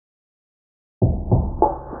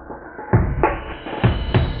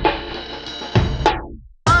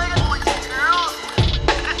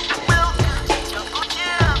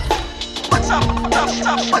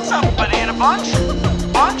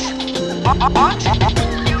bunch?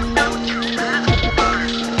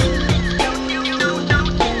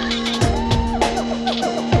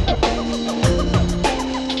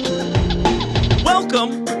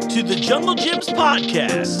 Welcome to the Jungle Gyms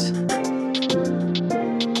podcast.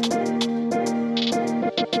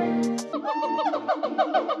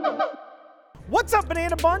 What's up,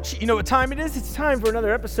 Banana Bunch? You know what time it is? It's time for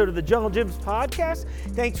another episode of the Jungle Gyms podcast.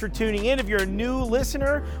 Thanks for tuning in. If you're a new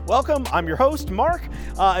listener, welcome. I'm your host, Mark.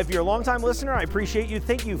 If you're a longtime listener, I appreciate you.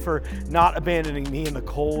 Thank you for not abandoning me in the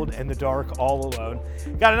cold and the dark all alone.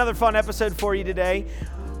 Got another fun episode for you today.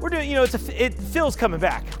 We're doing, Phil's coming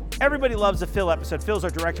back. Everybody loves a Phil episode. Phil's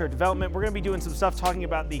our director of development. We're going to be doing some stuff talking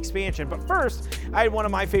about the expansion. But first, I had one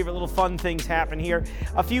of my favorite little fun things happen here.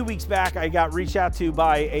 A few weeks back, I got reached out to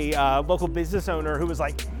by a local business owner who was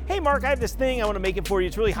like, hey, Mark, I have this thing. I want to make it for you.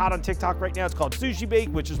 It's really hot on TikTok right now. It's called Sushi Bake,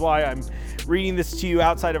 which is why I'm reading this to you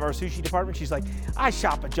outside of our sushi department. She's like, I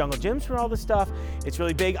shop at Jungle Gyms for all this stuff. It's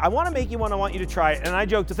really big. I want to make you one. I want you to try it. And I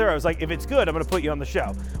joked with her. I was like, if it's good, I'm going to put you on the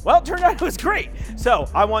show. Well, it turned out it was great. So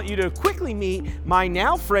I want you to quickly meet my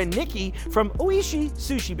now friend, Nikki, from Oishi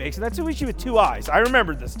Sushi Bakes. And that's Oishi with two eyes. I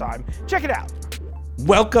remembered this time. Check it out.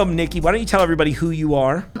 Welcome, Nikki. Why don't you tell everybody who you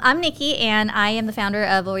are? I'm Nikki, and I am the founder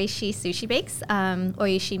of Oishi Sushi Bakes.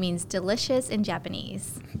 Oishi means delicious in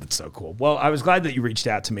Japanese. That's so cool. Well, I was glad that you reached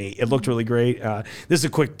out to me. It looked really great. This is a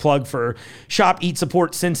quick plug for Shop, Eat,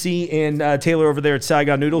 Support Cincy and Taylor over there at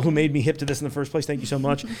Saigon Noodle, who made me hip to this in the first place. Thank you so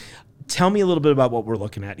much. Tell me a little bit about what we're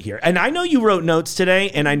looking at here. And I know you wrote notes today,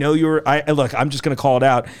 and I know look, I'm just going to call it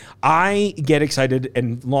out. I get excited,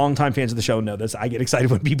 and longtime fans of the show know this. I get excited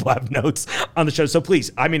when people have notes on the show. So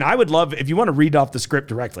please, I would love if you want to read off the script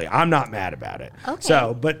directly. I'm not mad about it. Okay.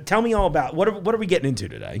 So, but tell me all about what are we getting into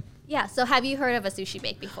today? Yeah, so have you heard of a sushi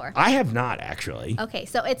bake before? I have not, actually. Okay,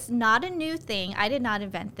 so it's not a new thing. I did not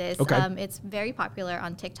invent this. Okay. It's very popular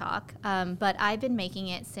on TikTok, but I've been making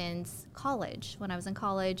it since college. When I was in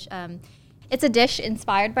college, it's a dish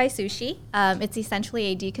inspired by sushi. It's essentially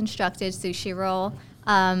a deconstructed sushi roll,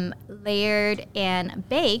 layered and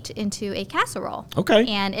baked into a casserole. Okay.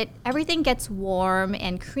 And everything gets warm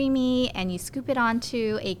and creamy, and you scoop it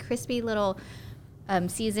onto a crispy little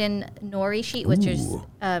seasoned nori sheet, which is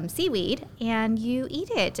seaweed, and you eat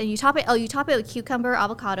it. And you top it with cucumber,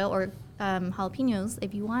 avocado, or jalapenos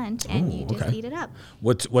if you want, and you just eat it up.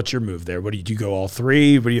 What's your move there? Do you go all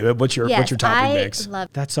three? What's your topping mix?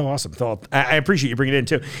 That's so awesome. Phil, I appreciate you bringing it in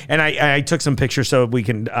too. And I took some pictures so we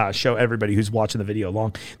can show everybody who's watching the video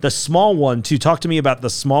along. The small one too. Talk to me about the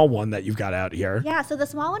small one that you've got out here. Yeah, so the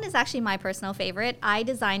small one is actually my personal favorite. I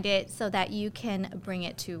designed it so that you can bring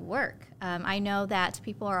it to work. I know that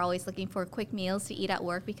people are always looking for quick meals to eat at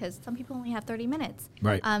work because some people only have 30 minutes.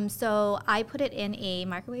 Right. So I put it in a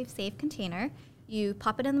microwave-safe container. You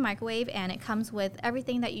pop it in the microwave, and it comes with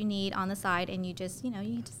everything that you need on the side, and you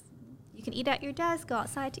can eat at your desk, go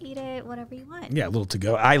outside to eat it, whatever you want. Yeah, a little to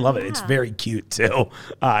go. I love it. It's very cute too.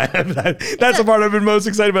 That's the part I've been most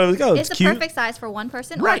excited about. It's the cute. perfect size for one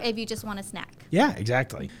person, right. Or if you just want a snack. Yeah,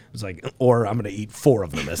 exactly. It's like, or I'm going to eat 4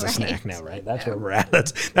 of them as a snack now, right? That's where we're at.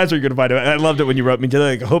 That's where you're going to find it. I loved it when you wrote me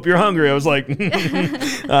today. Like, I hope you're hungry. I was like,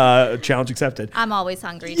 challenge accepted. I'm always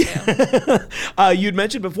hungry too. You'd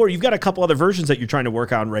mentioned before, you've got a couple other versions that you're trying to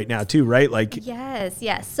work on right now too, right?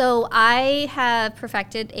 Yes. So I have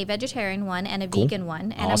perfected a vegetarian one and a vegan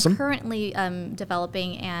one, and awesome. I'm currently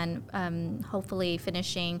developing and hopefully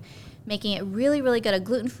finishing making it really, really good, a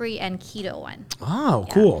gluten-free and keto one. Oh,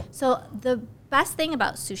 yeah. Cool. So the best thing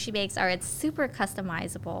about sushi bakes are it's super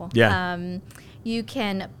customizable. Yeah. You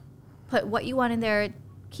can put what you want in there,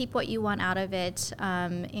 keep what you want out of it,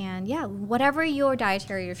 and whatever your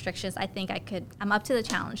dietary restrictions, I think I'm up to the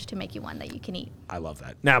challenge to make you one that you can eat. I love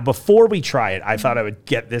that. Now, before we try it, I thought I would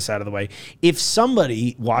get this out of the way. If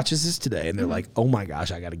somebody watches this today and they're like, oh my gosh,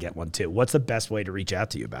 I got to get one too, what's the best way to reach out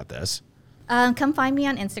to you about this? Come find me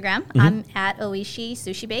on Instagram. I'm at Oishi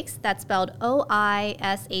Sushi Bakes. That's spelled Oishii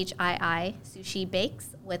Sushi Bakes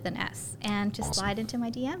with an S. And just slide into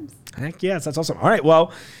my DMs. Heck yes, that's awesome. All right,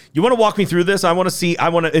 well, you want to walk me through this? I want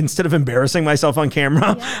to, instead of embarrassing myself on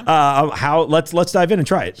camera, let's dive in and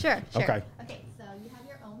try it. Sure. Okay. Okay, so you have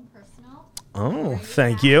your own personal. Oh,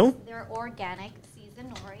 thank you. They're organic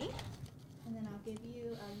seasoned nori. And then I'll give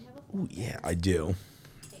you, you have a Ooh, yeah, I do.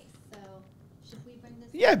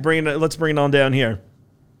 Yeah, let's bring it on down here.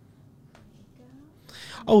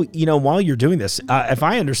 Oh, while you're doing this, if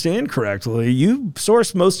I understand correctly, you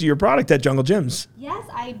source most of your product at Jungle Gyms. Yes,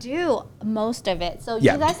 I do. Most of it. So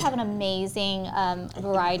you guys have an amazing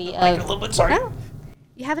variety of... A little bit, sorry. Oh.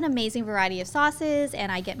 You have an amazing variety of sauces,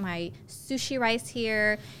 and I get my sushi rice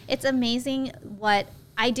here. It's amazing what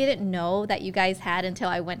I didn't know that you guys had until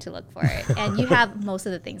I went to look for it. And you have most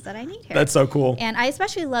of the things that I need here. That's so cool. And I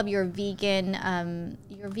especially love your vegan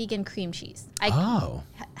cream cheese. I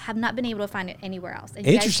have not been able to find it anywhere else. And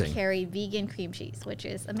you guys carry vegan cream cheese, which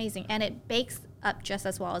is amazing. And it bakes up just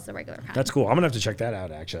as well as the regular kind. That's cool. I'm going to have to check that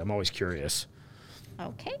out, actually. I'm always curious.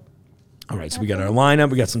 Okay. All right, so we got our lineup.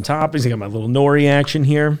 We got some toppings. I got my little nori action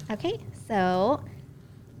here. Okay, so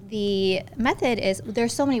the method is,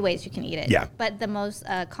 there's so many ways you can eat it. Yeah. But the most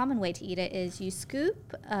common way to eat it is you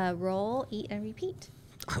scoop, roll, eat, and repeat.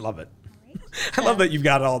 I love it. I love that you've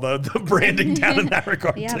got all the branding down in that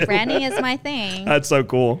regard, Yeah, too. branding is my thing. That's so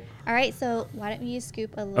cool. All right, so why don't you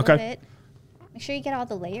scoop a little bit? Make sure you get all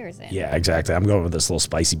the layers in. Yeah, exactly. I'm going with this little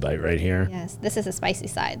spicy bite right here. Yes, this is a spicy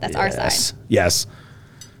side. That's our side. Yes.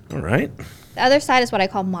 All right. The other side is what I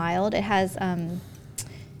call mild. It has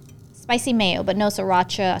spicy mayo, but no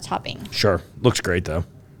sriracha topping. Sure. Looks great, though.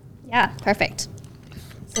 Yeah, perfect.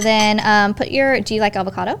 So then do you like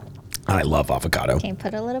avocado? I love avocado. Okay,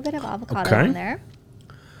 put a little bit of avocado in there.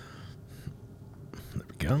 There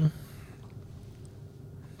we go.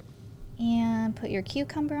 And put your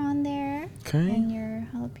cucumber on there. Okay. And your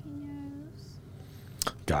jalapenos.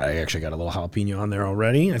 I actually got a little jalapeno on there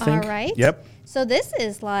already, I think. All right. Yep. So this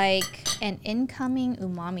is like an incoming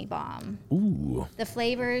umami bomb. Ooh. The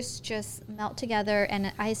flavors just melt together,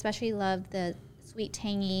 and I especially love the sweet,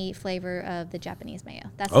 tangy flavor of the Japanese mayo.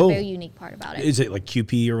 That's a very unique part about it. Is it like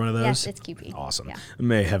QP or one of those? Yes, it's QP. Awesome. Yeah. I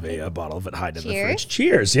may have a bottle of it hiding in the fridge.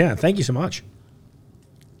 Cheers. Cheers. Yeah, thank you so much.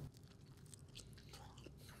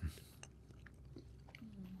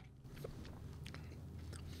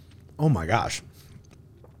 Oh my gosh.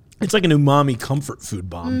 It's like an umami comfort food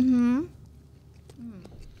bomb.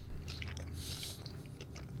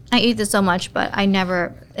 I eat this so much, but it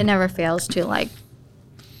never fails to like.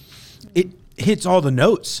 It hits all the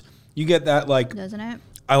notes. You get that like. Doesn't it?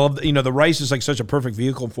 I love the rice is like such a perfect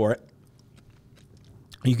vehicle for it.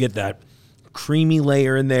 You get that creamy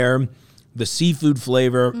layer in there, the seafood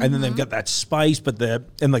flavor, and then they've got that spice,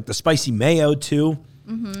 and like the spicy mayo too.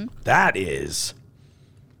 That is.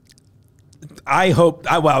 I hope.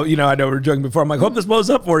 I know we were joking before. I'm like, hope this blows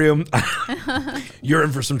up for you. You're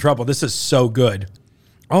in for some trouble. This is so good.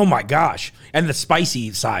 Oh my gosh! And the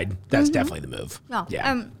spicy side, that's definitely the move. No,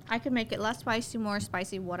 yeah. I could make it less spicy, more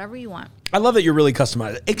spicy, whatever you want. I love that you're really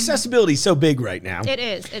customized. Accessibility is so big right now. It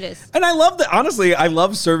is. It is. And I love that. Honestly, I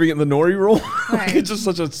love serving it in the nori roll. Right. It's just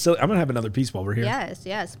such a silly. I'm gonna have another piece while we're here.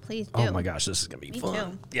 Yes, please do. Oh my gosh, this is gonna be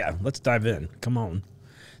fun. Too. Yeah, let's dive in. Come on.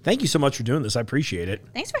 Thank you so much for doing this. I appreciate it.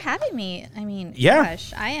 Thanks for having me. I mean, yeah.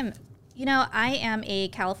 Gosh, I am a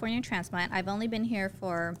California transplant. I've only been here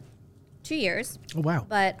for 2 years. Oh, wow.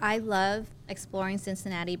 But I love exploring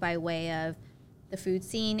Cincinnati by way of the food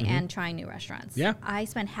scene and trying new restaurants. Yeah. I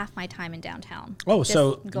spend half my time in downtown. Oh,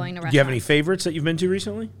 so going to restaurants. Do you have any favorites that you've been to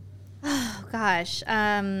recently? Oh, gosh. Sorry,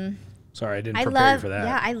 I didn't prepare you for that.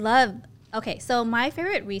 Yeah, I love. Okay, so my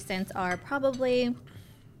favorite recents are probably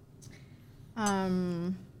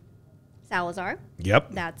Salazar.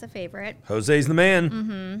 Yep. That's a favorite. Jose's the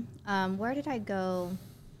man. Where did I go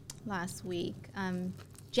last week?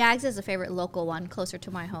 Jags is a favorite local one closer to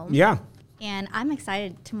my home. Yeah. And I'm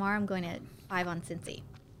excited. Tomorrow I'm going to 5 on Cincy.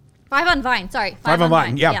 5 on Vine, sorry. 5 on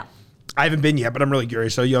Vine, yeah. I haven't been yet, but I'm really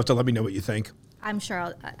curious, so you have to let me know what you think. I'm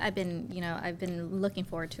sure I've been looking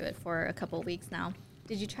forward to it for a couple of weeks now.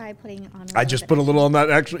 Did you try putting on? I just put a little on that,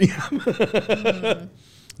 actually.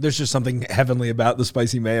 There's just something heavenly about the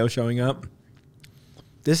spicy mayo showing up.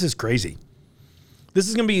 This is crazy. This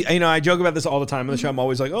is going to be, I joke about this all the time on the show. I'm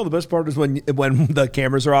always like, oh, the best part is when the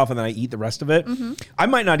cameras are off and then I eat the rest of it. I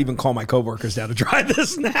might not even call my coworkers down to try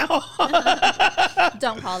this now.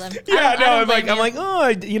 Don't call them. Yeah, I'm like,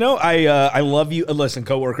 oh, I love you. Listen,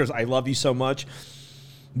 coworkers, I love you so much.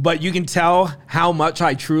 But you can tell how much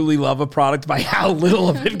I truly love a product by how little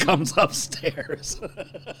of it comes upstairs.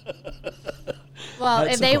 Well,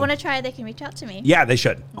 if they want to try it, they can reach out to me. Yeah, they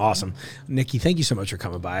should. Awesome. Nikki, thank you so much for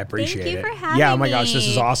coming by. I appreciate it. Thank you for having me. Yeah, oh my gosh, this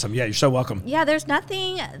is awesome. Yeah, you're so welcome. Yeah, there's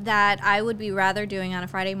nothing that I would be rather doing on a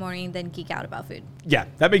Friday morning than geek out about food. Yeah,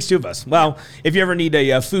 that makes two of us. Well, if you ever need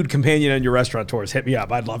a food companion on your restaurant tours, hit me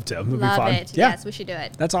up. I'd love to. It'd be fun. It. Yeah. Yes, we should do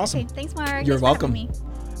it. That's awesome. Okay, thanks, Mark. You're welcome.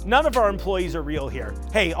 None of our employees are real here.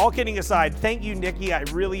 Hey, all kidding aside, thank you, Nikki. I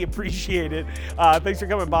really appreciate it. Thanks for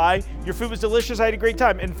coming by. Your food was delicious. I had a great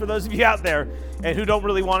time. And for those of you out there and who don't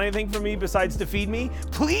really want anything from me besides to feed me,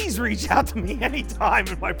 please reach out to me anytime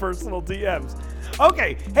in my personal DMs.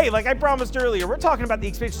 Okay, hey, like I promised earlier, we're talking about the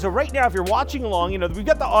expansion. So right now, if you're watching along, we've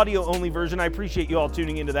got the audio-only version. I appreciate you all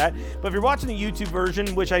tuning into that. But if you're watching the YouTube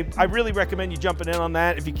version, which I really recommend you jumping in on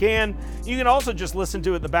that. If you can also just listen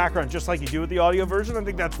to it in the background, just like you do with the audio version. I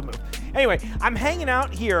think that's the move. Anyway, I'm hanging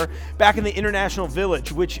out here back in the International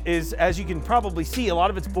Village, which is, as you can probably see, a lot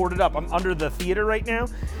of it's boarded up. I'm under the theater right now.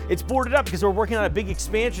 It's boarded up because we're working on a big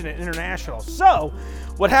expansion at International. So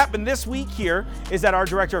what happened this week here is that our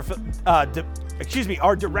director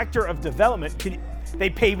of development, they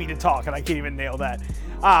pay me to talk and I can't even nail that.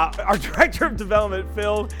 Our director of development,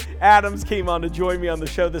 Phil Adams, came on to join me on the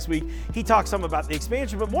show this week. He talked some about the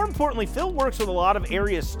expansion, but more importantly, Phil works with a lot of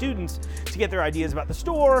area students to get their ideas about the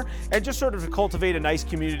store and just sort of to cultivate a nice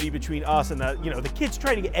community between us and the kids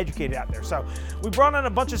trying to get educated out there. So we brought on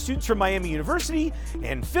a bunch of students from Miami University,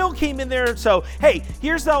 and Phil came in there. So hey,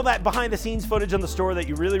 here's all that behind the scenes footage on the store that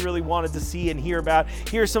you really, really wanted to see and hear about.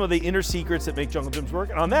 Here's some of the inner secrets that make Jungle Gyms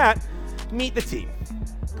work. And on that, meet the team.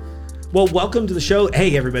 Well, welcome to the show.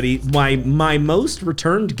 Hey, everybody. My most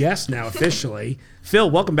returned guest now officially.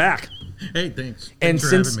 Phil, welcome back. Hey, thanks. And Thanks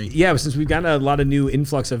for having me. Yeah, since we've gotten a lot of new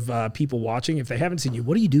influx of people watching, if they haven't seen you,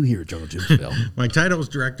 what do you do here at Jungle Gyms, Phil? My title is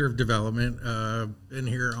Director of Development. Been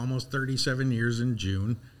here almost 37 years in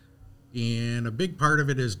June. And a big part of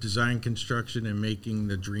it is design, construction, and making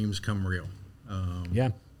the dreams come real.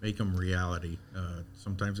 Make them reality.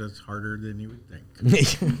 Sometimes that's harder than you would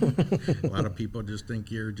think. A lot of people just think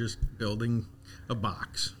you're just building a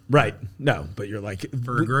box. Right. No, but you're like...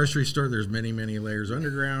 For a grocery store, there's many, many layers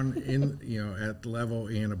underground, at level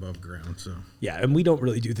and above ground. So yeah, and we don't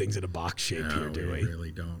really do things in a box shape here, do we? We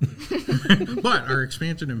really don't. But our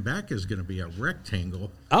expansion in back is going to be a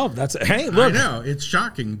rectangle. Oh, hey, look. I know. It's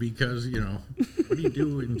shocking because, what do you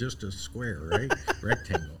do in just a square, right?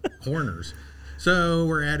 Rectangle. Corners. So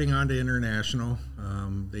we're adding on to International.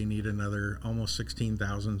 They need another almost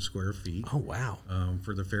 16,000 square feet. Oh, wow.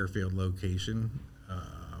 For the Fairfield location.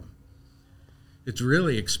 It's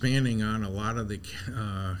really expanding on a lot of the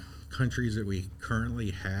countries that we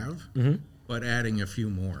currently have, but adding a few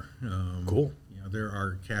more. Cool. There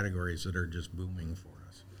are categories that are just booming for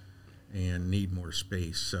us and need more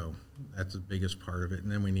space. So that's the biggest part of it.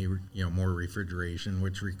 And then we need, more refrigeration,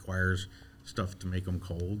 which requires stuff to make them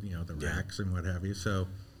cold, the racks and what have you. So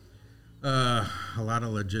a lot of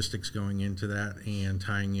logistics going into that and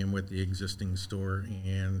tying in with the existing store.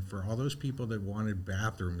 And for all those people that wanted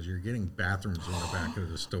bathrooms, you're getting bathrooms in the back of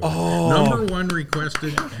the store. Oh. Number one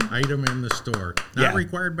requested item in the store. Not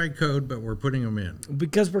required by code, but we're putting them in.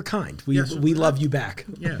 Because we're kind. We love you back.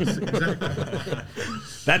 Yes, exactly.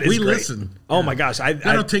 That is we great. Listen. Oh my gosh.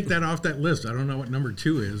 I'll take that off that list. I don't know what number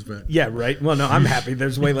 2 is, but yeah, right. Well, no, I'm happy.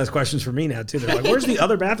 There's way less questions for me now too. They're like, "Where's the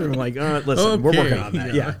other bathroom?" I'm like, listen, we're working on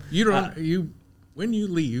that. Yeah. You don't. When you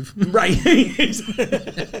leave, right?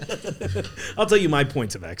 I'll tell you my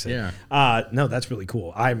points of exit. Yeah. No, that's really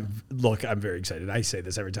cool. I'm very excited. I say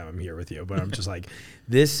this every time I'm here with you, but I'm just like,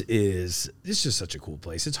 this is just such a cool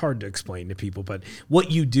place. It's hard to explain to people, but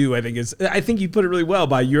what you do, I think you put it really well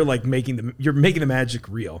by you're making the magic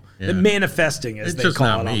real, the manifesting as they call it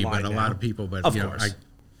online. It's just not me, but a lot of people. But of course.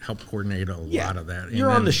 I help coordinate a lot of that.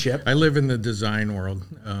 You're on the ship. I live in the design world.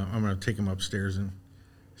 I'm going to take them upstairs and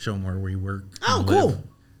show them where we work. Oh, cool.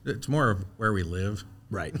 It's more of where we live.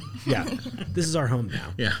 Right. Yeah. This is our home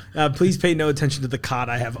now. Yeah. Please pay no attention to the cot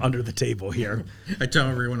I have under the table here. I tell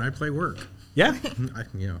everyone I play work. Yeah.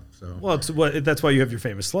 So. Well, that's why you have your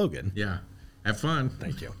famous slogan. Yeah. Have fun.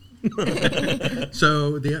 Thank you.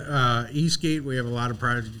 So the Eastgate, we have a lot of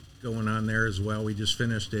projects going on there as well. We just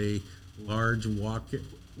finished a large walk.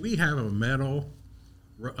 We have a metal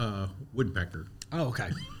woodpecker. Oh, okay.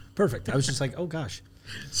 Perfect. I was just like, oh gosh.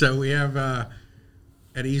 So we have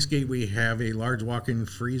at Eastgate, we have a large walk-in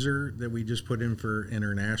freezer that we just put in for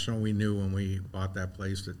International. We knew when we bought that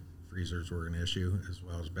place that freezers were an issue as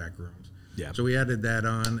well as back rooms. Yeah. So we added that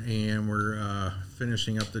on, and we're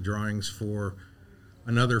finishing up the drawings for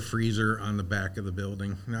another freezer on the back of the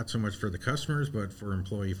building. Not so much for the customers, but for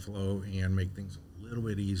employee flow and make things a little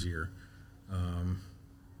bit easier.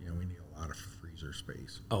 We need a lot of freezer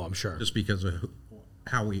space. Oh, I'm sure. Just because of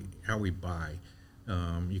how we buy.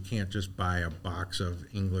 You can't just buy a box of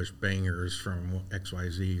English bangers from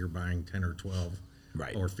XYZ. You're buying 10 or 12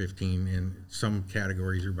 or 15. In some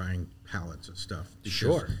categories, you're buying pallets of stuff.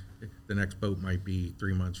 Sure. The next boat might be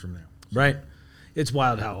 3 months from now. So. Right. It's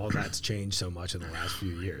wild how all that's changed so much in the last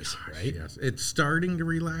few years, right? Yes. It's starting to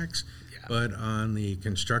relax, but on the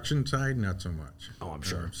construction side, not so much. Oh, I'm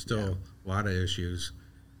sure. Still a lot of issues.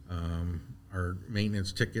 Our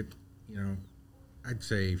maintenance ticket, I'd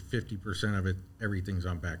say 50% of it, everything's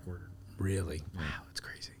on back order. Really? Wow, that's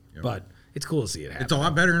crazy. Yep. But It's cool to see it happen. It's a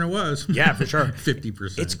lot better than it was. Yeah, for sure.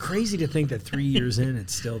 50%. It's crazy to think that 3 years in,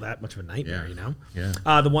 it's still that much of a nightmare,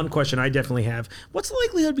 Yeah. The one question I definitely have, what's the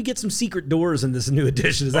likelihood we get some secret doors in this new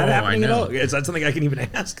edition? Is that Oh, happening I at know. all? Is that something I can even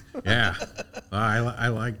ask? Yeah. I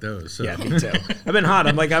like those. So. Yeah, me too. I've been hot.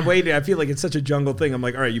 I'm like, I'm waiting. I feel like it's such a jungle thing. I'm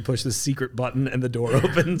like, all right, you push this secret button and the door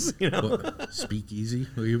opens, Speakeasy.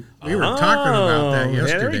 We were talking about that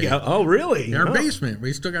yesterday. There we go. Oh, really? In our Oh. basement.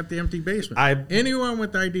 We still got the empty basement. Anyone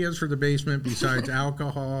with ideas for the basement besides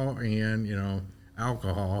alcohol and,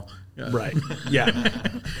 alcohol. Right.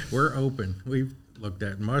 Yeah. We're open. We've looked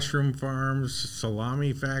at mushroom farms,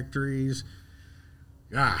 salami factories.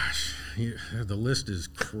 Gosh, the list is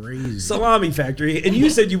crazy. Salami Factory. And you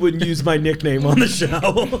said you wouldn't use my nickname on the show.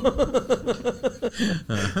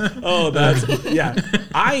 Oh, that's, yeah.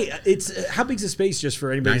 It's how big's the space just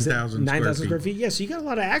for anybody? 9,000 square feet. Yeah, so you got a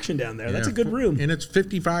lot of action down there. That's a good room. And it's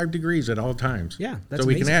 55 degrees at all times. Yeah, that's so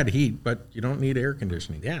we can amazing. add heat, but you don't need air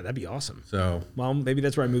conditioning. Yeah, that'd be awesome. So, well, maybe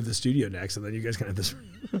that's where I move the studio next, and then you guys can have this.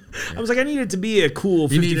 I was like, I need it to be a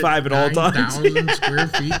cool you need 55 at all times. 9,000 square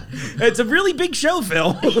feet. It's a really big show, Phil.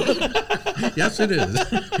 Yes, it is.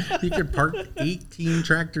 You could park 18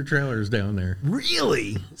 tractor trailers down there.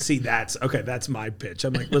 Really? See, that's my pitch.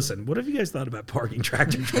 I'm like, listen, what have you guys thought about parking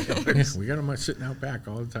tractor trailers? We got them sitting out back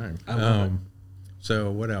all the time. I love it.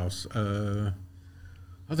 So what else? Other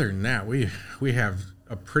than that, we have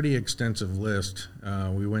a pretty extensive list.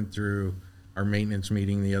 We went through our maintenance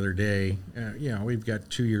meeting the other day. We've got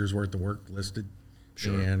 2 years worth of work listed,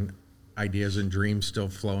 and ideas and dreams still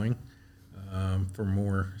flowing for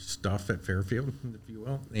more stuff at Fairfield, if you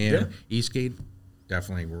will. And Eastgate,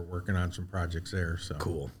 definitely, we're working on some projects there. So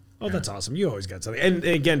Cool. Oh, that's awesome. You always got something. And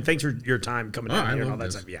again, thanks for your time coming down I here and love all that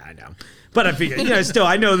this. stuff. Yeah, I know. But I figure, still,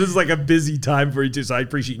 I know this is like a busy time for you too, so I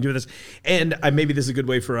appreciate you doing this. And maybe this is a good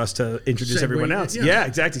way for us to introduce Segue, everyone else. yeah. Yeah,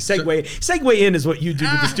 exactly. Segue in is what you do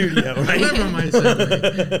to the studio, I right? live on my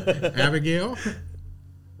segue. Abigail,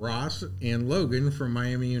 Ross, and Logan from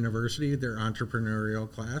Miami University, their entrepreneurial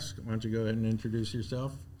class. Why don't you go ahead and introduce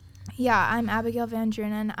yourself? Yeah, I'm Abigail Van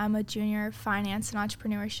Drunen. I'm a junior finance and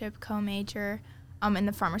entrepreneurship co-major in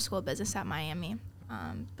the Farmer School of Business at Miami.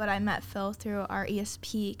 But I met Phil through our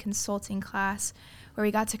ESP consulting class where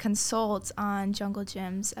we got to consult on Jungle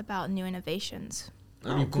Gyms about new innovations.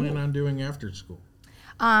 What do you plan on doing after school?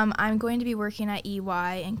 I'm going to be working at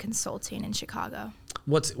EY and consulting in Chicago.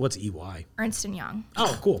 What's EY? Ernst & Young.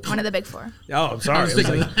 Oh, cool. One of the big four. Oh, I'm sorry. I was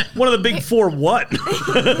like, one of the big four what?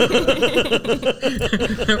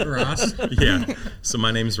 Ross? Yeah. So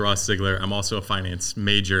my name is Ross Ziegler. I'm also a finance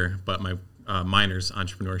major, but my minor's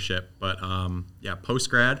entrepreneurship. But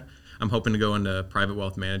post-grad, I'm hoping to go into private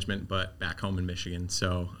wealth management, but back home in Michigan.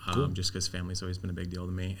 So just because family's always been a big deal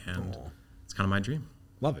to me, and it's kind of my dream.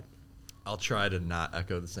 Love it. I'll try to not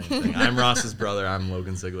echo the same thing. I'm Ross's brother. I'm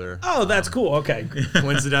Logan Ziegler. Oh, that's cool. Okay.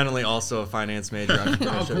 Coincidentally, also a finance major,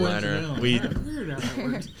 entrepreneurship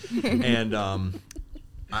minor. And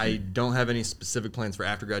I don't have any specific plans for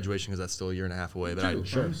after graduation because that's still a year and a half away. But I'm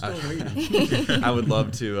still waiting. I would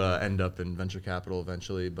love to end up in venture capital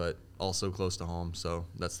eventually, but also close to home. So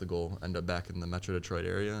that's the goal. End up back in the Metro Detroit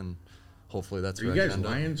area, and hopefully that's Are where you I guys can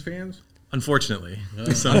end up. Lions fans? Unfortunately.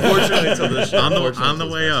 So Unfortunately, to this on the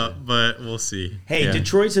way up, but we'll see. Hey, Yeah.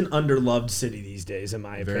 Detroit's an underloved city these days, in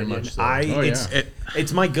my Very opinion. much so.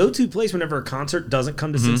 It's my go-to place whenever a concert doesn't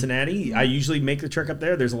come to Cincinnati. I usually make the trek up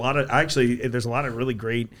there. There's a lot of really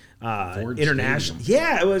great international. Stadium.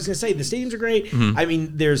 Yeah, I was gonna say the stadiums are great. I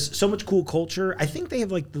mean, there's so much cool culture. I think they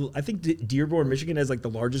have Dearborn, Michigan has like the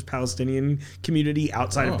largest Palestinian community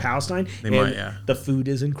outside of Palestine. They might, yeah. The food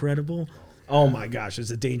is incredible. Oh my gosh, it's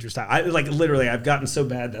a dangerous time. I've gotten so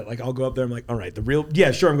bad that I'll go up there. I'm like, all right, I'm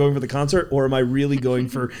going for the concert, or am I really going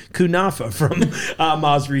for kunafa from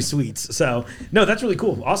Masri Sweets? So no, that's really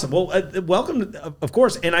cool, awesome. Well, welcome, of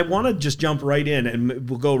course. And I want to just jump right in, and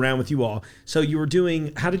we'll go around with you all. So you were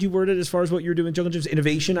doing, how did you word it as far as what you were doing, Jungle Gyms?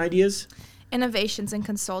 Innovation ideas. Innovations and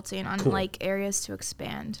consulting on areas to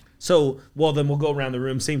expand. So, well, then we'll go around the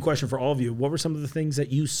room. Same question for all of you. What were some of the things that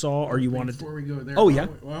you saw or you wanted? Before we go there, Oh, yeah.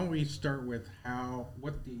 Why don't we start with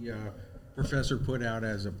what the professor put out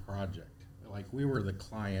as a project? Like, we were the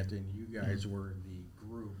client and you guys were the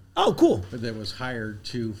group Oh, cool. that was hired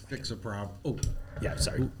to fix a problem. Oh, Yeah,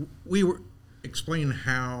 sorry. we were explain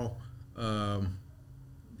how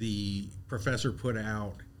the professor put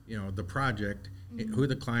out, the project, who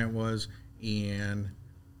the client was, and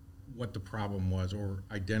what the problem was, or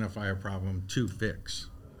identify a problem to fix.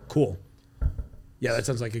 Cool. Yeah, that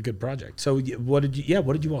sounds like a good project. So what did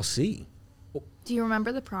you all see? Do you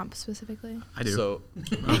remember the prompt specifically? I do. So,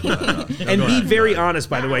 And be very honest,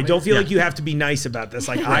 by the way. Don't feel like you have to be nice about this.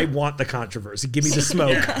 Like, I want the controversy. Give me the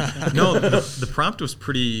smoke. No, the prompt was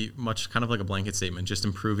pretty much kind of like a blanket statement, just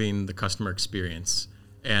improving the customer experience.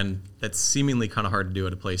 And that's seemingly kind of hard to do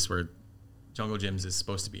at a place where Jungle Gyms is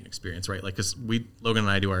supposed to be an experience, right? Like, because Logan and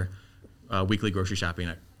I do our weekly grocery shopping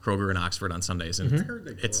at Kroger in Oxford on Sundays. And I heard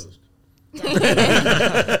they closed. Maybe,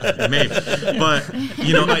 but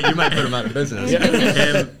you might put them out of business.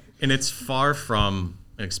 and it's far from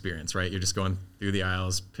an experience, right? You're just going through the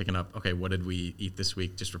aisles, picking up, okay, what did we eat this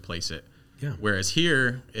week? Just replace it. Yeah. Whereas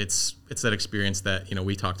here, it's that experience that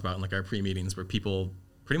we talked about in like our pre-meetings where people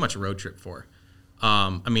pretty much road trip for.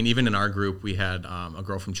 I mean, even in our group, we had a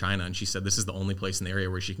girl from China, and she said this is the only place in the area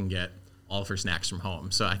where she can get all of her snacks from home.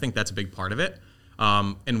 So I think that's a big part of it.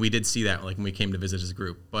 And we did see that like when we came to visit as a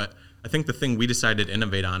group. But I think the thing we decided to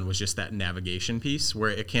innovate on was just that navigation piece where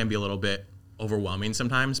it can be a little bit overwhelming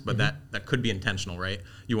sometimes, but that could be intentional, right?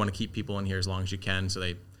 You want to keep people in here as long as you can so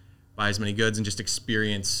they buy as many goods and just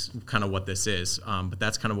experience kind of what this is. But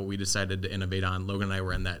that's kind of what we decided to innovate on. Logan and I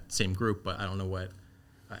were in that same group, but I don't know what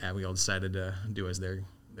Abigail decided to do as their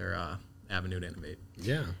avenue to innovate.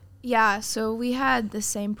 Yeah. Yeah, so we had the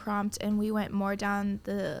same prompt, and we went more down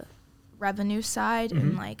the revenue side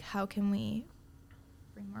and like how can we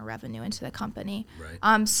bring more revenue into the company.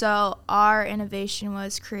 Right. So our innovation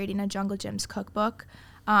was creating a Jungle Gyms cookbook,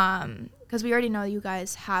 because we already know you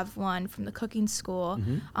guys have one from the cooking school,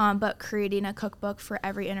 but creating a cookbook for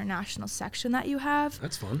every international section that you have.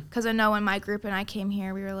 That's fun. Because I know when my group and I came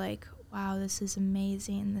here, we were like, wow, this is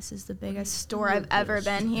amazing. This is the biggest store I've ever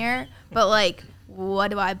been here. But like,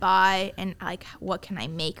 what do I buy? And like, what can I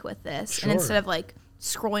make with this? Sure. And instead of like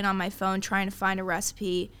scrolling on my phone, trying to find a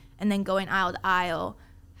recipe and then going aisle to aisle,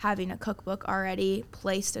 having a cookbook already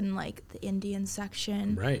placed in like the Indian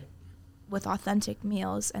section Right. with authentic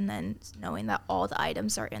meals, and then knowing that all the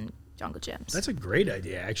items are in Jungle Gyms. That's a great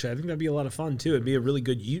idea, actually. I think that'd be a lot of fun, too. It'd be a really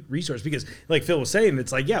good resource because, like Phil was saying,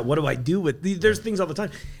 it's like, yeah, what do I do with these? There's things all the time.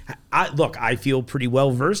 I feel pretty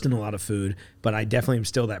well-versed in a lot of food, but I definitely am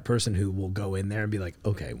still that person who will go in there and be like,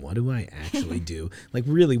 okay, what do I actually do? Like,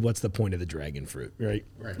 really, what's the point of the dragon fruit, right?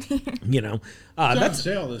 Right. You know? It's That's on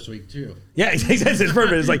sale this week, too. Yeah, it's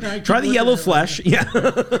perfect. It's like, I try can the look yellow at it. flesh. Yeah. You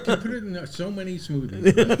put it in so many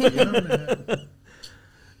smoothies.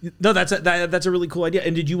 No, that's a really cool idea.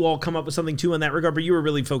 And did you all come up with something, too, in that regard? But you were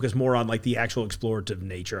really focused more on, like, the actual explorative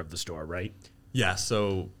nature of the store, right? Yeah,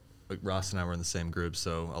 so like Ross and I were in the same group,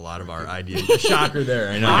 so a lot of our ideas. Shocker there,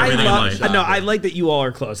 I know. I like that you all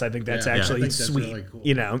are close. I think that's Yeah, actually I think that's sweet. really cool.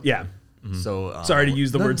 You know, yeah. So Sorry to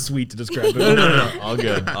use the word sweet to describe it. No. All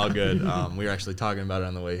good. We were actually talking about it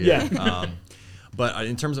on the way here. Yeah. But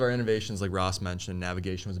in terms of our innovations, like Ross mentioned,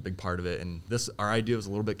 navigation was a big part of it. And our idea was a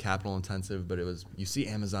little bit capital intensive, but you see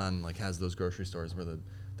Amazon like has those grocery stores where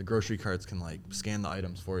the grocery carts can like scan the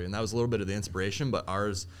items for you. And that was a little bit of the inspiration, but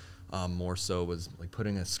ours more so was like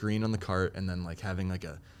putting a screen on the cart and then like having like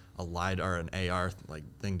a LiDAR, an AR like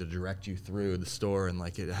thing to direct you through the store, and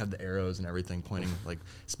like it had the arrows and everything pointing like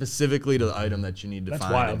specifically to the item that you need to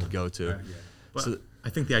find wild. and go to. But So I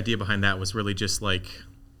think the idea behind that was really just like,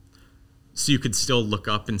 so you could still look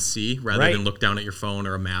up and see rather Right. than look down at your phone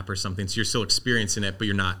or a map or something. So you're still experiencing it, but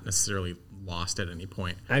you're not necessarily lost at any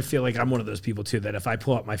point. I feel like I'm one of those people, too, that if I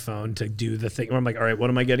pull out my phone to do the thing, where I'm like, all right, what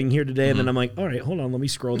am I getting here today? And then I'm like, all right, hold on, let me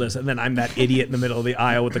scroll this. And then I'm that idiot in the middle of the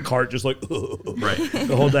aisle with the cart just like, Right.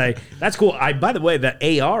 the whole day. That's cool. By the way,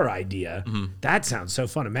 the AR idea, that sounds so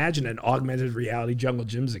fun. Imagine an augmented reality Jungle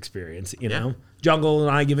Gyms experience, you know? Jungle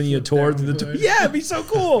and I giving you a tour through the tour. Yeah, it'd be so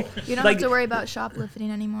cool. You don't Like- have to worry about shoplifting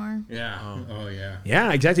anymore. Yeah. Oh, yeah.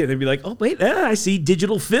 Yeah, exactly. They'd be like, oh, wait, I see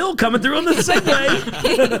Digital Phil coming through on the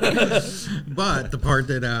Segway. But the part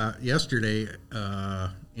that yesterday,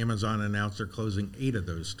 Amazon announced they're closing 8 of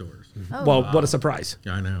those stores. Oh. Well, what a surprise.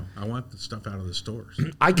 Yeah, I know. I want the stuff out of the stores.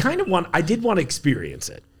 I did want to experience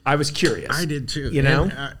it. I was curious. I did too. You know?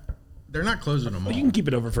 And, they're not closing them all. You can keep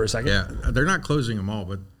it over for a second. Yeah, they're not closing them all,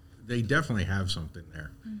 but they definitely have something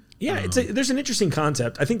there. Yeah, there's an interesting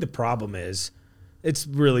concept. I think the problem is it's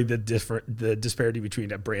really the disparity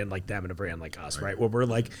between a brand like them and a brand like us, right? Where we're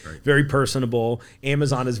like very personable.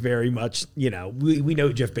 Amazon is very much, we know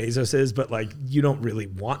who Jeff Bezos is, but like you don't really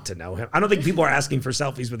want to know him. I don't think people are asking for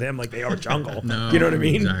selfies with him like they are Jungle. No, you know what I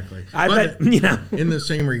mean? Exactly. I But bet, in the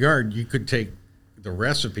same regard, you could take the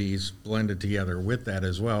recipes blended together with that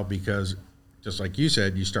as well, because just like you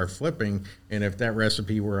said, you start flipping, and if that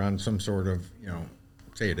recipe were on some sort of,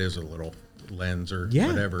 say it is a little lens or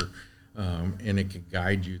whatever, and it could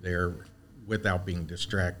guide you there without being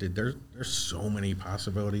distracted. There's so many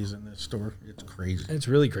possibilities in this store. It's crazy. It's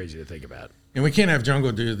really crazy to think about. And we can't have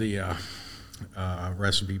Jungle do the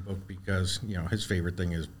recipe book because, his favorite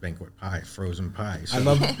thing is banquet pie, frozen pie. So. I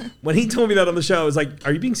love when he told me that on the show. I was like,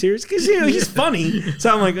 "Are you being serious?" Because he's funny.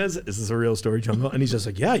 So I'm like, "Is this a real story, Jungle?" And he's just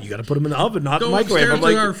like, "Yeah, you got to put them in the oven, not the microwave." I'm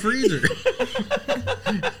like, our freezer.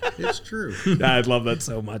 It's true. I love that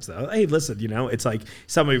so much, though. Hey, listen, it's like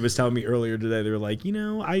somebody was telling me earlier today. They were like,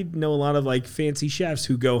 I know a lot of like fancy chefs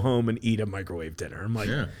who go home and eat a microwave dinner. I'm like,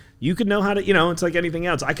 yeah. You could know how to, it's like anything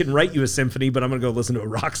else. I can write you a symphony, but I'm gonna go listen to a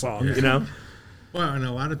rock song. Well, and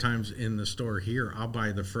a lot of times in the store here, I'll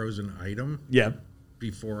buy the frozen item. Yeah.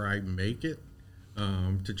 Before I make it,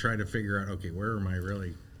 to try to figure out, okay, where am I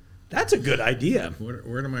really? That's a good idea.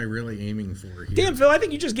 What am I really aiming for here? Damn, Phil, I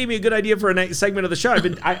think you just gave me a good idea for a next segment of the show.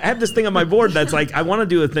 I have this thing on my board that's like, I want to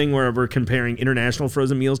do a thing where we're comparing international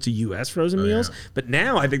frozen meals to U.S. frozen meals. Yeah. But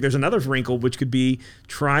now I think there's another wrinkle, which could be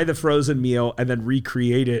try the frozen meal and then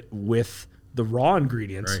recreate it with the raw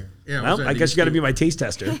ingredients. Right. Yeah. Well, I guess you got to be my taste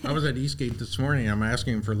tester. I was at Eastgate this morning. I'm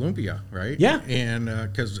asking for lumpia, right? Yeah. And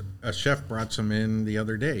because a chef brought some in the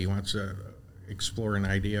other day. He wants to explore an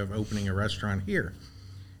idea of opening a restaurant here.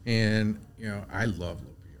 And, I love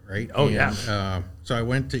lumpia, right? Oh, and, yeah. So I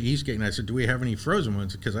went to Eastgate and I said, do we have any frozen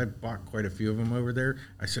ones? Because I bought quite a few of them over there.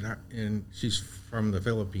 I said, and she's from the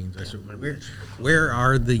Philippines. I said, where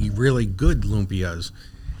are the really good lumpias?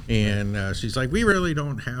 And she's like, we really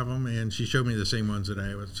don't have them. And she showed me the same ones that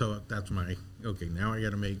I was. So that's okay, now I got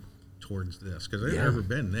to make towards this. Because I've never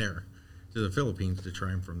been there to the Philippines to try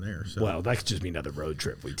them from there. So. Well, that could just be another road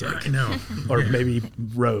trip we take. I know. Or maybe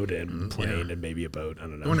road and plane and maybe a boat. I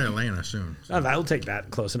don't know. Going to Atlanta soon. So. Oh, that'll take that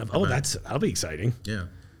close enough. Oh, that'll be exciting. Yeah.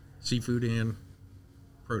 Seafood and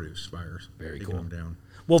produce buyers. Very taking cool. them down.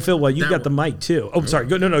 Well, Phil, you got the mic too. Oh, sorry.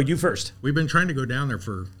 No, you first. We've been trying to go down there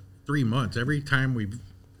for 3 months. Every time we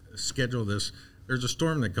schedule this, there's a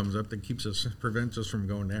storm that comes up that prevents us from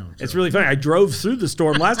going down. So. It's really funny. I drove through the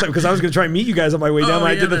storm last time because I was going to try and meet you guys on my way down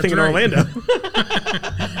when I did the thing in Orlando.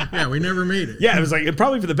 Yeah, we never made it. Yeah, it was like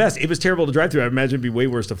probably for the best. It was terrible to drive through. I imagine it'd be way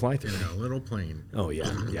worse to fly through. In a little plane. Oh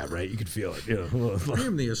yeah, right. You could feel it. I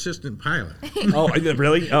am the assistant pilot. Oh,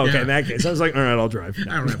 really? Oh, okay. Yeah. In that case, I was like, all right, I'll drive.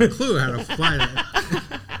 I don't have a clue how to fly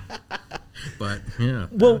that. But yeah.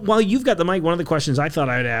 Well, while you've got the mic, one of the questions I thought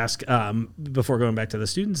I'd ask before going back to the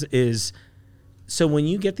students is, so when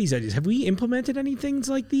you get these ideas, have we implemented any things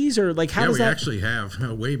like these, or like how does that? Yeah, we actually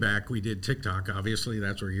have. Way back, we did TikTok. Obviously,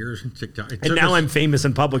 that's where yours and TikTok. And now I'm famous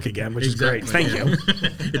in public again, which is great. Thank you.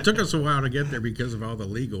 It took us a while to get there because of all the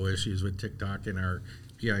legal issues with TikTok and our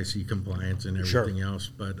PIC compliance and everything else.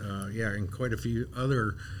 But and quite a few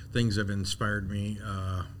other things have inspired me.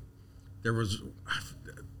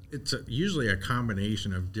 It's usually a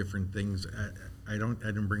combination of different things. I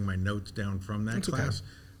didn't bring my notes down from that class,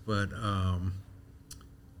 but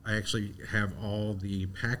I actually have all the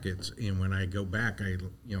packets, and when I go back,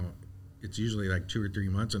 it's usually like 2 or 3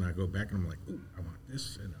 months, and I go back and I'm like, ooh, I want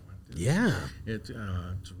this and I want this. Yeah, it's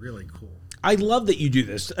really cool. I love that you do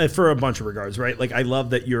this for a bunch of regards, right? Like I love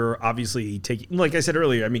that you're obviously taking, like I said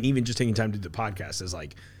earlier, I mean, even just taking time to do the podcast is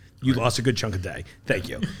like. You lost a good chunk of day. Thank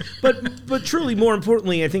you. But truly, more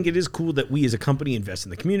importantly, I think it is cool that we as a company invest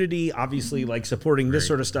in the community, obviously, like supporting this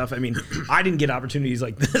sort of stuff. I mean, I didn't get opportunities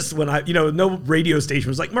like this when no radio station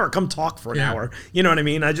was like, Mark, come talk for an hour. You know what I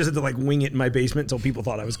mean? I just had to like wing it in my basement until people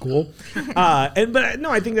thought I was cool. But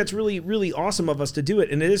I think that's really, really awesome of us to do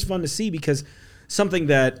it. And it is fun to see because something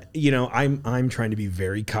that, I'm trying to be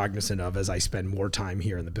very cognizant of as I spend more time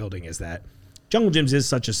here in the building is that Jungle Jim's is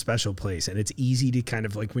such a special place, and it's easy to kind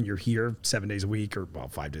of like when you're here 7 days a week or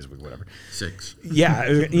 5 days a week, whatever. 6. Yeah,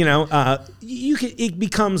 it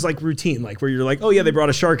becomes like routine, like where you're like, oh yeah, they brought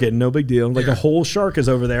a shark in, no big deal. Like a whole shark is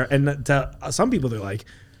over there, and to some people they're like,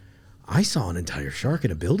 I saw an entire shark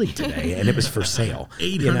in a building today, and it was for sale.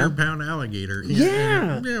 800-pound alligator.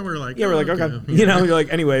 Yeah. We're like, okay. You're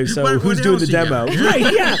like, anyway, so who's doing the demo?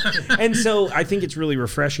 Right, yeah. And so I think it's really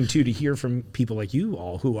refreshing, too, to hear from people like you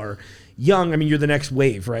all who are young. I mean, you're the next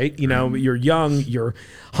wave, right? You're young, you're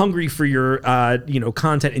hungry for your,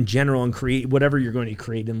 content in general and create whatever you're going to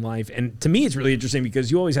create in life. And to me, it's really interesting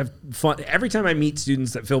because you always have fun. Every time I meet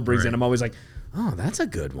students that Phil brings in, I'm always like, oh, that's a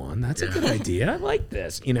good one. That's a good idea. I like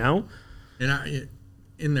this, And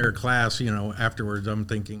in their class, afterwards, I'm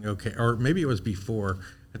thinking, okay, or maybe it was before.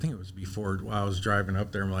 I think it was before while I was driving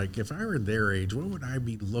up there. I'm like, if I were their age, what would I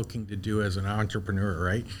be looking to do as an entrepreneur,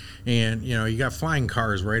 right? And, you got flying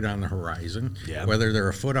cars right on the horizon, whether they're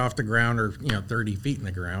a foot off the ground or, 30 feet in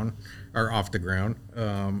the ground or off the ground.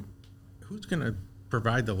 Who's going to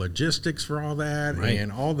provide the logistics for all that and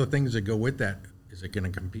all the things that go with that? is it going to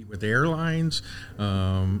compete with airlines?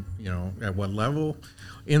 At what level?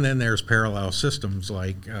 And then there's parallel systems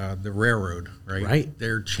like the railroad, right? Right.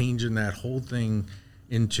 They're changing that whole thing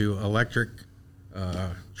into electric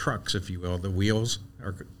trucks, if you will. The wheels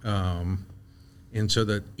are, and so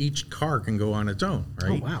that each car can go on its own,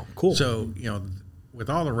 right? Oh, wow. Cool. So, with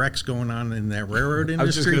all the wrecks going on in that railroad industry. I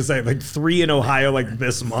was just going to say, like 3 in Ohio, like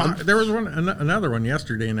this month. There was another one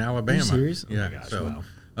yesterday in Alabama. Are you serious? Yeah. Oh my gosh, so, wow.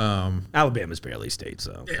 Alabama's barely state,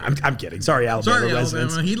 so I'm kidding. Sorry, Alabama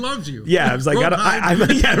residents. Alabama, he loves you. Yeah, I was like,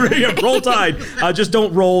 roll tide. Just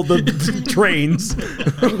don't roll the trains.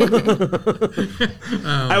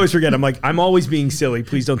 I always forget. I'm always being silly.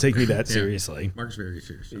 Please don't take me that seriously. Mark's very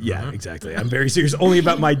serious. Yeah, exactly. I'm very serious. Only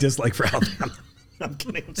about my dislike for Alabama. I'm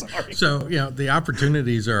kidding. I'm sorry. So, the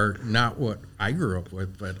opportunities are not what I grew up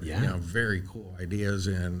with, but, very cool ideas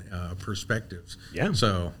and perspectives. Yeah.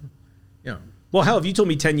 So, Well, hell, if you told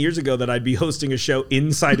me 10 years ago that I'd be hosting a show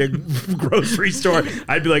inside a grocery store,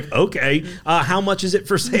 I'd be like, okay, how much is it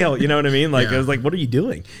for sale? You know what I mean? Like, I was like, what are you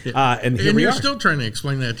doing? And here we you're are. still trying to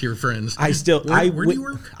explain that to your friends. Where do you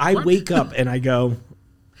work? I wake up and I go,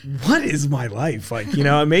 what is my life? Like,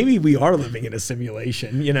 maybe we are living in a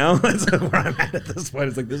simulation, That's where I'm at this point.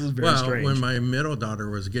 It's like, this is very strange. When my middle daughter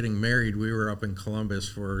was getting married, we were up in Columbus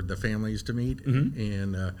for the families to meet. Mm-hmm.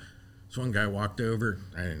 And this one guy walked over.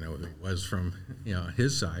 I didn't know who it was from,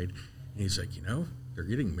 his side. And he's like, they're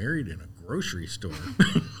getting married in a grocery store.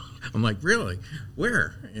 I'm like, really?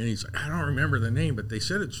 Where? And he's like, I don't remember the name, but they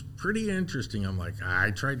said it's pretty interesting. I'm like,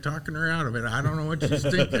 I tried talking her out of it. I don't know what she's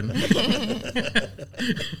thinking.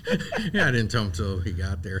 Yeah, I didn't tell him until he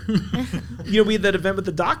got there. We had that event with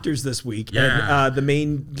the doctors this week. Yeah. And the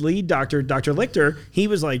main lead doctor, Dr. Lichter, he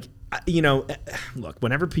was like, look,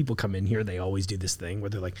 whenever people come in here, they always do this thing where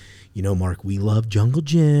they're like, Mark, we love jungle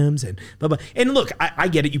gyms and blah, blah. And look, I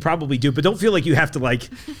get it. You probably do, but don't feel like you have to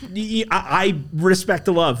I respect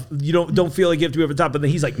the love. You don't feel like you have to be over the top. But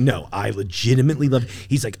then he's like, no, I legitimately love it.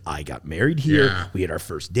 He's like, I got married here. Yeah. We had our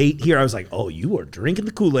first date here. I was like, oh, you are drinking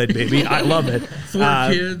the Kool-Aid, baby. I love it.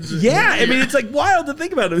 4 kids. Yeah. I mean, it's like wild to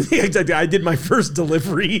think about it. Exactly. I did my first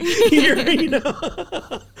delivery here,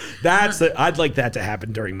 I'd like that to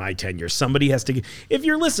happen during my tenure. Somebody has to. If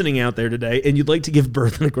you're listening out there today and you'd like to give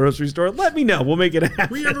birth in a grocery store, let me know. We'll make it happen.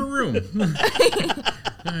 We have a room.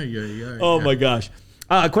 Oh my gosh.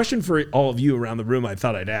 A question for all of you around the room. I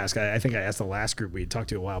thought I'd ask. I think I asked the last group we had talked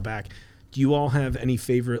to a while back. Do you all have any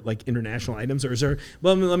favorite international items, or is there?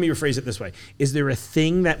 Well, let me rephrase it this way: is there a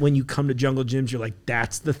thing that when you come to Jungle Gyms, you're like,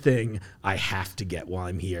 that's the thing I have to get while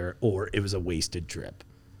I'm here, or it was a wasted trip?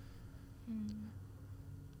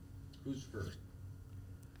 Who's first?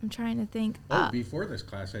 I'm trying to think. Before this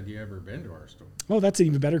class, had you ever been to our store? Oh, that's an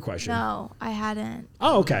even better question. No, I hadn't.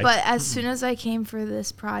 Oh, okay. But as soon as I came for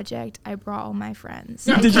this project, I brought all my friends.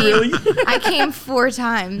 Did you really? I came 4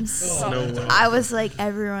 times. Oh, no way. I was like,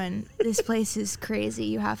 everyone, this place is crazy.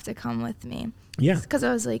 You have to come with me. Yeah. Because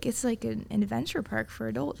I was like, it's like an adventure park for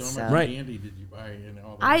adults. So So how much Right. candy did you buy in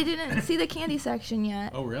all that? I didn't see the candy section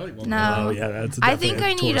yet. Oh, really? Well, No. Oh, yeah. That's. I think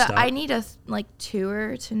definitely I need a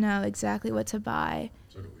tour to know exactly what to buy.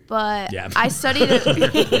 So do we. But Yeah. I studied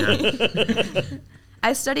it.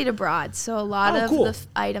 I studied abroad, so a lot of cool. the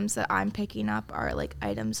items that I'm picking up are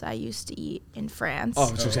items I used to eat in France. Oh,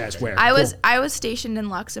 I was just ask where. I was Cool. I was stationed in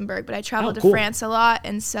Luxembourg, but I traveled to cool. France a lot,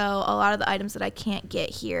 and so a lot of the items that I can't get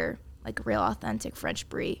here, like real authentic French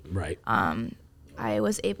brie, Right. I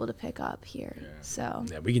was able to pick up here. So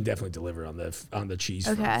Yeah, we can definitely deliver on the cheese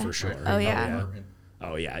front Okay. for sure. Oh, yeah.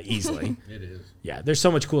 Oh yeah, easily. It is. Yeah, there's so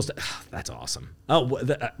much cool stuff. That's awesome. Oh,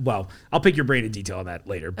 well, I'll pick your brain in detail on that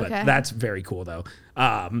later, but Okay. that's very cool though.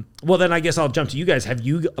 Well, then I guess I'll jump to you guys. Have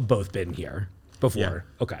you both been here before?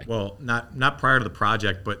 Yeah. Okay. Well, not prior to the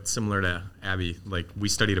project, but similar to Abby, we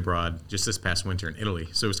studied abroad just this past winter in Italy.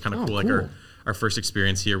 So it was kind of cool. cool. Our first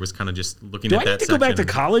experience here was kind of just looking Do at I that need to go back to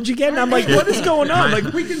section. college again? I'm like, what is going on?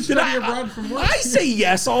 Like, We can study abroad from work. I say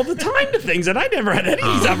yes all the time to things, and I never had any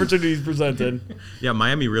of these opportunities presented. Yeah,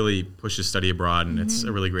 Miami really pushes study abroad, and it's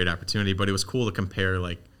a really great opportunity. But it was cool to compare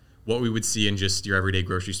what we would see in just your everyday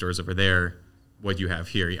grocery stores over there, what you have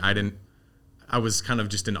here. I was kind of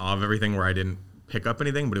just in awe of everything where I didn't pick up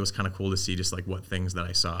anything, but it was kind of cool to see just what things that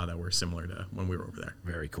I saw that were similar to when we were over there.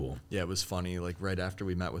 Very cool. Yeah, it was funny. Right after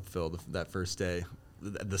we met with Phil that first day,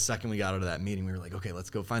 the second we got out of that meeting, we were like, okay, let's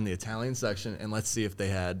go find the Italian section and let's see if they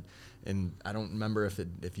had. And I don't remember if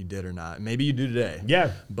you did or not. Maybe you do today.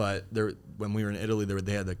 Yeah. But when we were in Italy,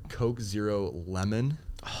 they had the Coke Zero Lemon.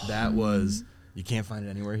 That was You can't find it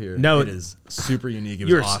anywhere here. No. It is super unique. It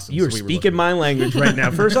was awesome. You're So we were speaking looking- my language right now.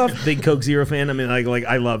 First off, big Coke Zero fan. I mean, like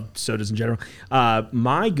I love sodas in general.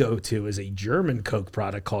 My go-to is a German Coke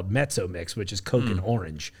product called Mezzo Mix, which is Coke and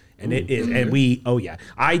orange. And it is, and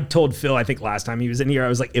I told Phil, I think last time he was in here, I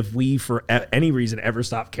was like, if we for any reason ever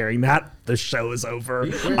stop carrying that, the show is over.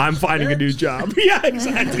 I'm finding a new job. Yeah,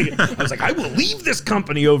 exactly. I was like, I will leave this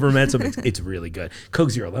company over Mezzo Mix. It's really good.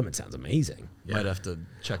 Coke Zero Lemon sounds amazing. Might have to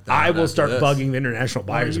check that out. I will after start this. bugging the international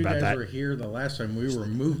buyers you about guys that. were here the last time we were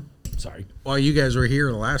moving. Sorry. Well, you guys were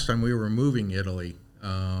here the last time we were moving Italy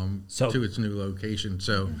So- to its new location.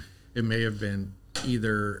 So it may have been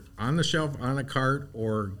either on the shelf, on a cart,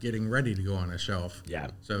 or getting ready to go on a shelf. Yeah.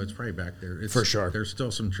 So it's probably back there. It's, For sure. There's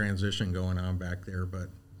still some transition going on back there, but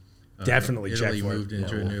Definitely check Italy for it. moved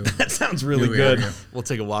into a new. That sounds really new good. area. We'll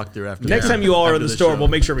take a walk through after. Next that. time you all are in After the store, show. we'll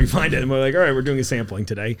make sure we find it. And we're like, all right, we're doing a sampling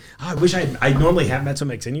today. Oh, I wish I normally have Mezzo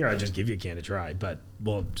Mix in here. I'd just give you a can to try, but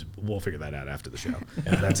we'll figure that out after the show.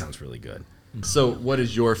 Yeah, that sounds really good. So, what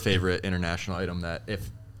is your favorite international item that if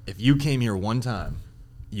you came here one time,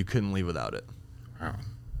 you couldn't leave without it? Wow.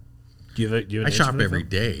 Do you have an I answer shop for that, every Phil?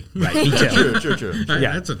 day. Right, me too. True.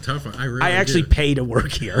 Yeah. That's a tough one. I really I actually do. pay to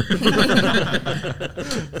work here.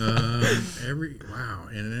 Wow,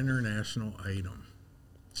 an international item.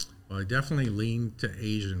 Well, I definitely lean to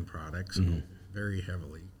Asian products very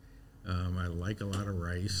heavily. I like a lot of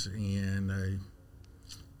rice, and I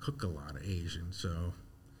cook a lot of Asian, so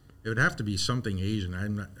it would have to be something Asian.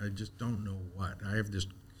 I just don't know what.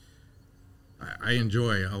 I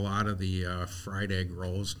enjoy a lot of the fried egg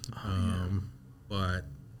rolls, but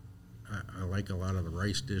I like a lot of the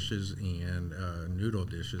rice dishes and noodle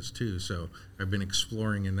dishes too. So I've been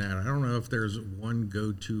exploring in that. I don't know if there's one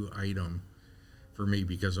go-to item for me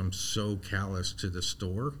because I'm so callous to the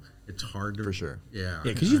store. It's hard to. For sure. Yeah.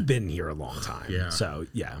 Yeah, because you've been here a long time. Yeah. So,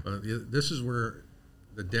 yeah. This is where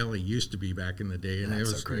the deli used to be back in the day, and That's it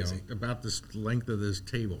so was crazy. About this length of this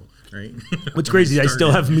table, right? What's When crazy is I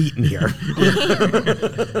still have meat in here.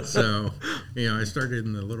 So, I started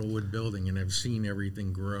in the Littlewood building, and I've seen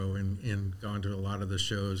everything grow and gone to a lot of the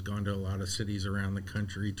shows, gone to a lot of cities around the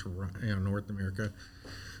country, to North America,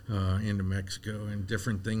 into Mexico, and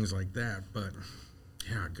different things like that. But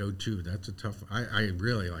yeah, go-to, that's a tough. I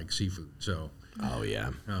really like seafood, so Oh, yeah.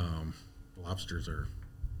 lobsters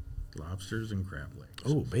and crab legs.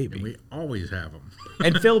 Oh, baby. And we always have them.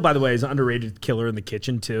 And Phil, by the way, is an underrated killer in the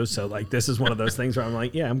kitchen too. So like, this is one of those things where I'm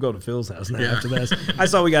like, yeah, I'm going to Phil's house now Yeah. after this. I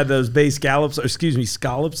saw we got those bay scallops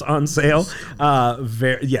on sale.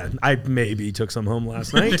 I maybe took some home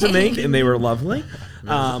last night to make, and they were lovely.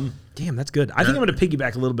 Damn, that's good. I think I'm going to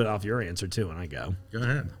piggyback a little bit off your answer too when I go. Go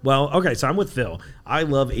ahead. Well, okay, so I'm with Phil. I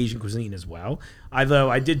love Asian cuisine as well. Although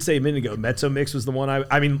I did say a minute ago, Mezzo Mix was the one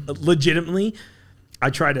I mean, legitimately, I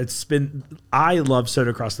try to spin. I love soda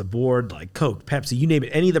across the board, like Coke, Pepsi, you name it.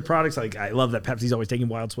 Any of the products, like I love that Pepsi's always taking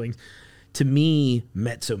wild swings. To me,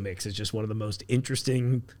 Mezzo Mix is just one of the most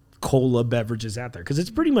interesting cola beverages out there because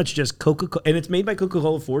it's pretty much just Coca-Cola, and it's made by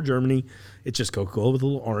Coca-Cola for Germany. It's just Coca-Cola with a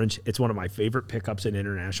little orange. It's one of my favorite pickups in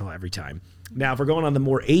international every time. Now, if we're going on the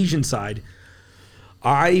more Asian side,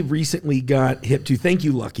 I recently got hip to, thank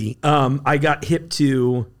you, Lucky. I got hip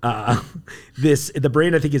to the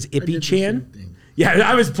brand I think is did the same Ippy-chan. thing.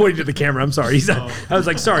 Yeah, I was pointing to the camera. I'm sorry. I was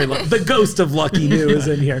like, sorry, the ghost of Lucky New is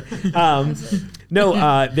in here.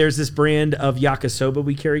 There's this brand of yakisoba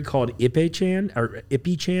we carry called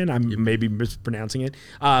Ippy-chan. I'm maybe mispronouncing it.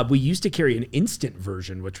 We used to carry an instant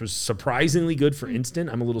version, which was surprisingly good for instant.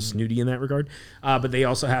 I'm a little snooty in that regard. But they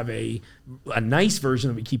also have a nice version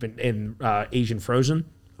that we keep in Asian frozen.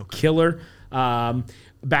 Killer.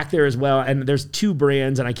 Back there as well, and there's two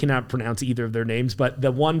brands, and I cannot pronounce either of their names, but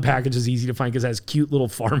the one package is easy to find because it has cute little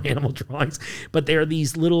farm animal drawings, but they're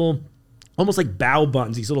these little, almost like bao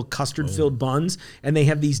buns, these little custard-filled buns, and they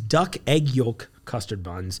have these duck egg yolk custard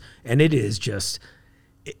buns, and it is just,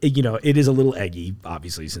 it is a little eggy,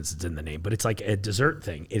 obviously, since it's in the name, but it's like a dessert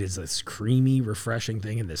thing. It is this creamy, refreshing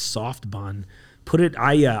thing in this soft bun.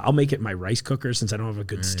 I'll make it in my rice cooker since I don't have a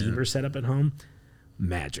good steamer set up at home.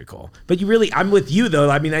 Magical. But I'm with you though.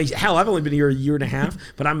 I mean, I've only been here a year and a half,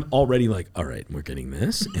 but I'm already like, all right, we're getting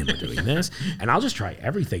this and we're doing this, and I'll just try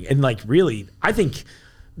everything. And like, really,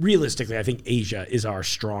 realistically, I think Asia is our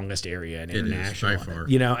strongest area in international. by far.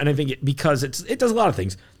 And I think because it does a lot of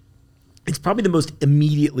things. It's probably the most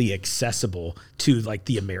immediately accessible to like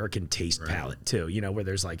the American taste palette too, where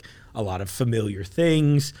there's like a lot of familiar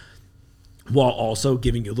things while also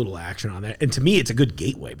giving you a little action on that. And to me, it's a good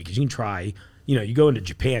gateway because you can try, you go into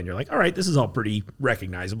Japan, you're like, all right, this is all pretty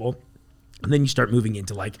recognizable. And then you start moving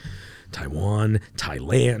into like Taiwan,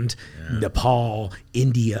 Thailand, Nepal,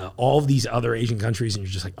 India, all of these other Asian countries. And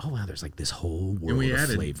you're just like, oh, wow, there's like this whole world of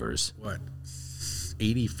flavors. What,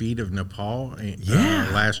 80 feet of Nepal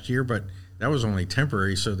last year? But that was only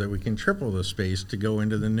temporary so that we can triple the space to go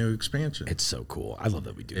into the new expansion. It's so cool. I love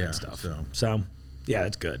that we do that stuff. So, yeah,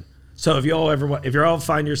 it's good. So if you all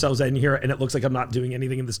find yourselves in here and it looks like I'm not doing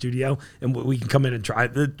anything in the studio and we can come in and try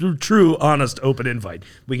the true, honest, open invite,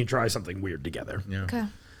 we can try something weird together. Yeah. Okay.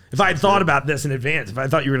 If I had thought about this in advance, if I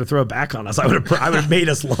thought you were going to throw it back on us, I would have made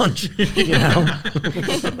us lunch. You know,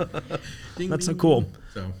 that's so cool.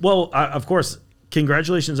 Well, of course,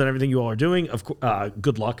 congratulations on everything you all are doing.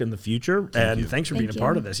 Good luck in the future, and thanks for being a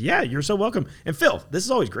part of this. Yeah, you're so welcome. And Phil, this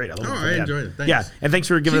is always great. I enjoyed it. Thanks. Yeah, and thanks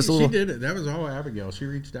for giving us a little. She did it. That was all Abigail. She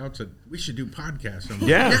reached out and said we should do podcasts. I'm like,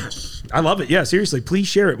 yes, I love it. Yeah, seriously, please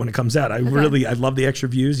share it when it comes out. I love the extra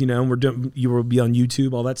views. You know, you will be on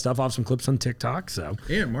YouTube, all that stuff. I'll have some clips on TikTok. So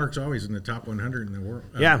Mark's always in the top 100 in the world.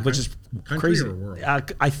 Which is crazy. Or world?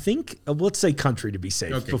 I think let's say country to be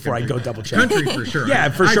safe before I go double check. Country for sure. Yeah,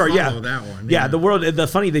 for sure. Yeah, that one. Yeah, the world. The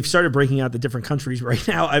funny. They've started breaking out the different countries right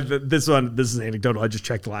now. This is anecdotal. I just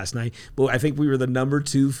checked last night, but I think we were the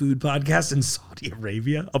 #2 food podcast in Saudi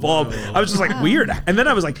Arabia of all. I was just like weird, and then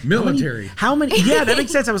I was like military. How many? Yeah, that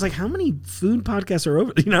makes sense. I was like, how many food podcasts are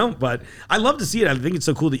over? You know, but I love to see it. I think it's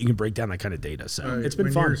so cool that you can break down that kind of data. So it's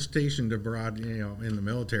been fun. When you're stationed abroad, in the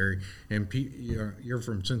military, and you're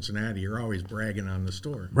from Cincinnati, you're always bragging on the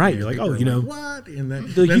store. Right. You're like, what? And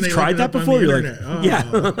then you've tried that before. You're like,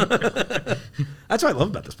 yeah. That's what I love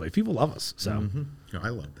about this place. People love us. So I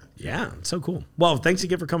love that. Yeah, it's so cool. Well, thanks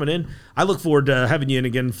again for coming in. I look forward to having you in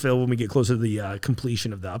again, Phil, when we get closer to the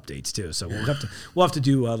completion of the updates too. So we'll have to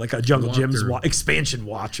do like a Jungle Gyms expansion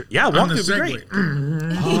watch. Yeah, walkthrough would be great.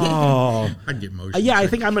 I'd get motion. I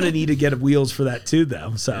think I'm going to need to get wheels for that too,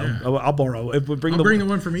 though. So I'll borrow. Bring the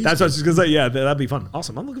one from each. That's what I was going to say. Yeah, that'd be fun.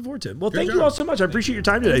 Awesome. I'm looking forward to it. Well, thank you all so much. I appreciate your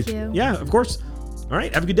time today. Thank you. Yeah, of course. All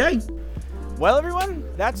right. Have a good day. Well, everyone,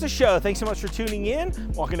 that's the show. Thanks so much for tuning in.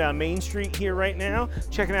 Walking down Main Street here right now.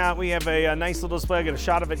 Checking out, we have a nice little display. I got a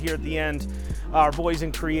shot of it here at the end. Our boys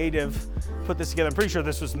in creative put this together. I'm pretty sure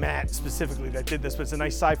this was Matt specifically that did this, but it's a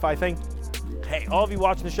nice sci-fi thing. Hey, all of you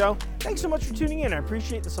watching the show, thanks so much for tuning in. I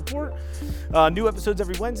appreciate the support. New episodes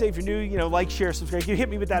every Wednesday. If you're new, like, share, subscribe. You hit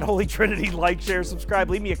me with that Holy Trinity, like, share,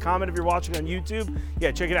 subscribe. Leave me a comment if you're watching on YouTube.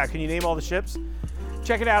 Yeah, check it out. Can you name all the ships?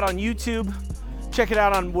 Check it out on YouTube. Check it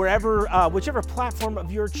out on whichever platform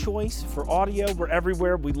of your choice for audio. We're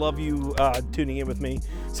everywhere. We love you tuning in with me.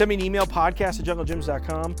 Send me an email,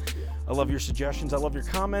 podcast@junglegyms.com. I love your suggestions. I love your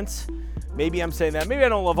comments. Maybe I'm saying that. Maybe I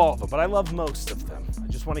don't love all of them, but I love most of them. I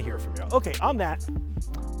just want to hear from you. Okay, on that,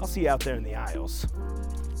 I'll see you out there in the aisles.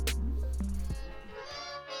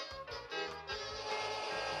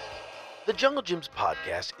 The Jungle Gyms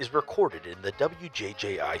podcast is recorded in the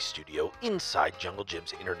WJJI studio inside Jungle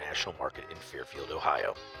Gyms International Market in Fairfield,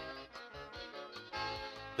 Ohio.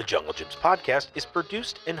 The Jungle Gyms podcast is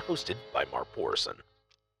produced and hosted by Mark Borison.